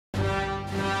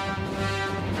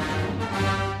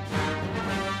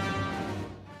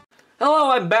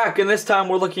Hello, I'm back, and this time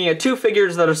we're looking at two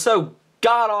figures that are so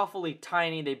god-awfully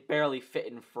tiny they barely fit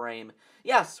in frame.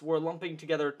 Yes, we're lumping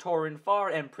together Toryn Farr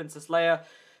and Princess Leia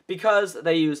because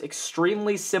they use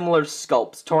extremely similar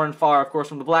sculpts. Toryn Farr, of course,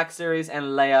 from the Black Series, and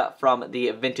Leia from the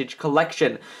Vintage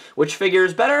Collection. Which figure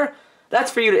is better?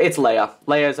 That's for you to... It's Leia.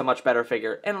 Leia is a much better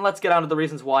figure. And let's get on to the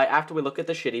reasons why after we look at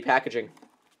the shitty packaging.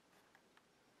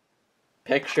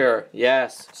 Picture.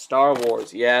 Yes. Star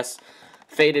Wars. Yes.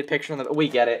 Faded picture. We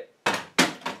get it.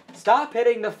 Stop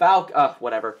hitting the Falcon.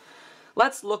 Whatever.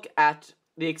 Let's look at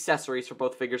the accessories for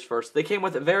both figures first. They came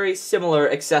with very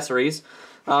similar accessories.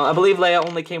 I believe Leia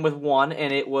only came with one,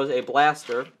 and it was a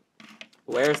blaster.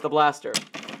 Where's the blaster?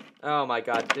 Oh my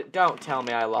god, don't tell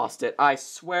me I lost it. I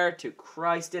swear to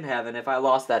Christ in heaven if I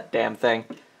lost that damn thing.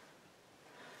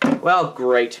 Well,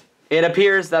 great. It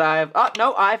appears that I have... Oh,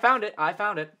 no, I found it. I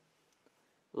found it.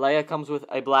 Leia comes with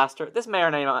a blaster. This may or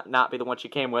may not be the one she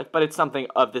came with, but it's something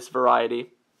of this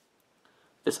variety.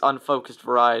 This unfocused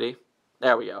variety.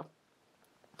 There we go.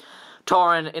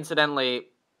 Toryn, incidentally,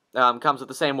 comes with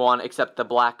the same one, except the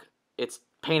black. It's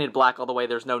painted black all the way.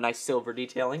 There's no nice silver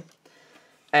detailing.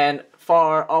 And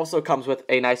Farr also comes with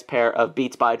a nice pair of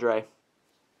Beats by Dre.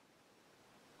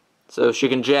 So she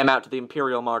can jam out to the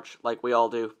Imperial March like we all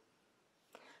do.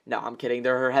 No, I'm kidding.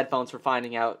 They're her headphones for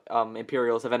finding out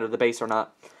Imperials have entered the base or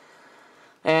not.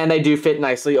 And they do fit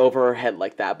nicely over her head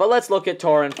like that. But let's look at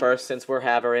Toryn first, since we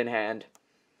have her in hand.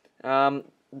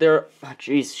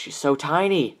 Jeez, she's so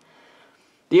tiny.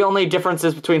 The only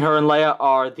differences between her and Leia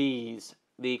are these.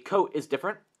 The coat is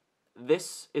different.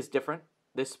 This is different.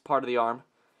 This part of the arm.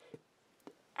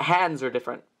 Hands are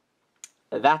different.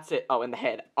 That's it. Oh, and the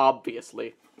head,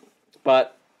 obviously.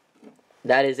 But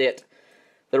that is it.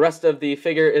 The rest of the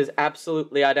figure is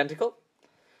absolutely identical.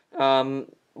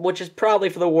 Which is probably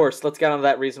for the worst. Let's get on to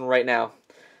that reason right now.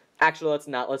 Actually, let's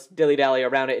not. Let's dilly-dally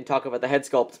around it and talk about the head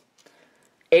sculpt.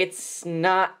 It's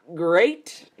not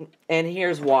great, and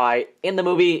here's why. In the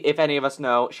movie, if any of us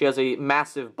know, she has a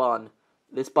massive bun.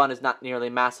 This bun is not nearly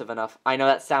massive enough. I know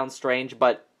that sounds strange,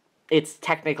 but it's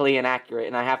technically inaccurate,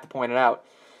 and I have to point it out.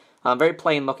 Very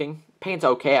plain looking. Paint's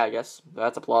okay, I guess.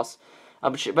 That's a plus.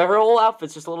 But her whole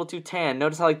outfit's just a little too tan.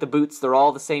 Notice how, like, the boots, they're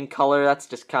all the same color. That's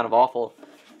just kind of awful.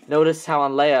 Notice how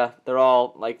on Leia, they're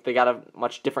all, like, they got a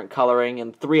much different coloring,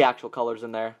 and 3 actual colors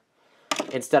in there,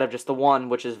 instead of just the one,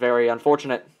 which is very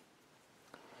unfortunate.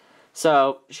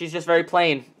 So, she's just very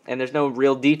plain, and there's no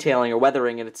real detailing or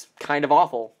weathering, and it's kind of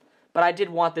awful. But I did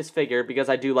want this figure, because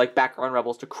I do like background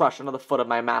rebels to crush under the foot of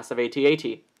my massive AT-AT.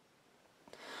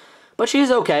 But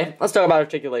she's okay. Let's talk about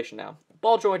articulation now.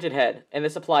 Ball-jointed head, and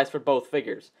this applies for both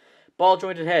figures.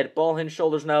 Ball-jointed head, ball-hinged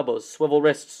shoulders and elbows, swivel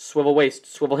wrists, swivel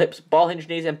waist, swivel hips, ball-hinged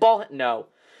knees, and no.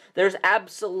 There's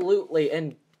absolutely,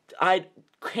 and I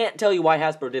can't tell you why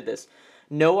Hasbro did this,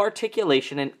 no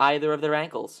articulation in either of their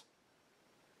ankles.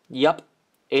 Yup,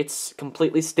 it's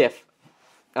completely stiff.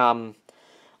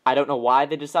 I don't know why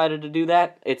they decided to do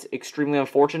that. It's extremely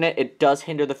unfortunate. It does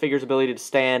hinder the figure's ability to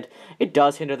stand. It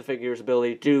does hinder the figure's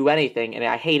ability to do anything, and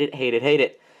I hate it, hate it, hate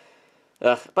it.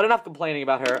 Ugh, but enough complaining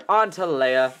about her. On to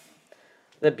Leia,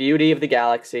 the beauty of the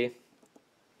galaxy.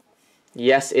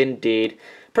 Yes, indeed.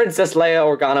 Princess Leia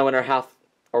Organa in her Hoth...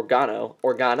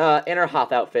 Organa in her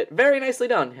Hoth outfit. Very nicely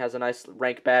done. Has a nice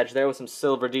rank badge there with some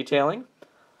silver detailing.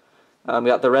 We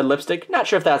got the red lipstick. Not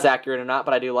sure if that's accurate or not,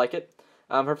 but I do like it.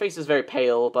 Her face is very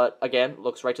pale, but again,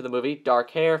 looks right to the movie. Dark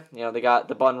hair. You know, they got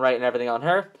the bun right and everything on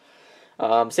her.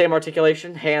 Same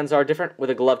articulation. Hands are different with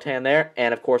a gloved hand there.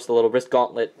 And, of course, the little wrist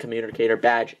gauntlet communicator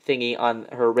badge thingy on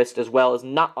her wrist as well is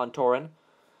not on Toryn.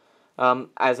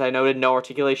 As I noted, no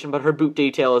articulation, but her boot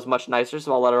detail is much nicer,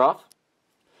 so I'll let her off.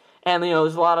 And, you know,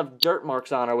 there's a lot of dirt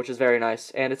marks on her, which is very nice.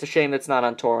 And it's a shame that's not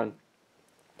on Toryn.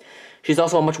 She's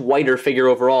also a much whiter figure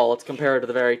overall. Let's compare her to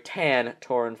the very tan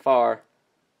Toryn Farr.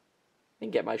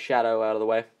 And get my shadow out of the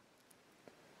way.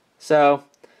 So,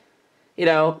 you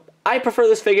know, I prefer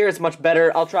this figure. It's much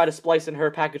better. I'll try to splice in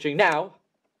her packaging now.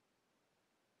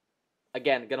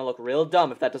 Again, gonna look real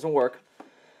dumb if that doesn't work.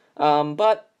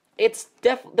 But it's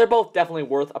they're both definitely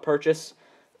worth a purchase.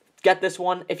 Get this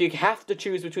one. If you have to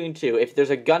choose between two, if there's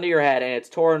a gun to your head and it's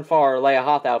Toryn Farr or Leia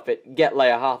Hoth outfit, get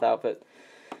Leia Hoth outfit.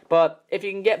 But if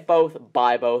you can get both,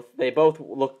 buy both. They both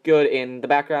look good in the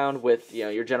background with, you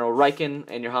know, your General Riken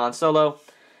and your Han Solo.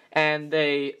 And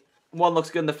one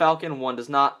looks good in the Falcon, one does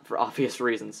not, for obvious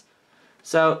reasons.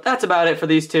 So that's about it for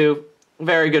these two.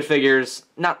 Very good figures.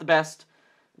 Not the best.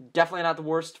 Definitely not the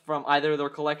worst from either of their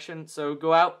collection. So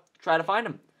go out, try to find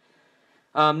them.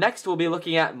 Next we'll be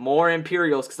looking at more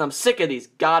Imperials, because I'm sick of these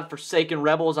godforsaken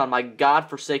rebels on my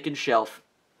godforsaken shelf.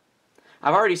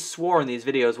 I've already swore in these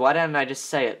videos. Why didn't I just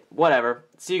say it? Whatever.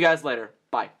 See you guys later.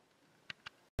 Bye.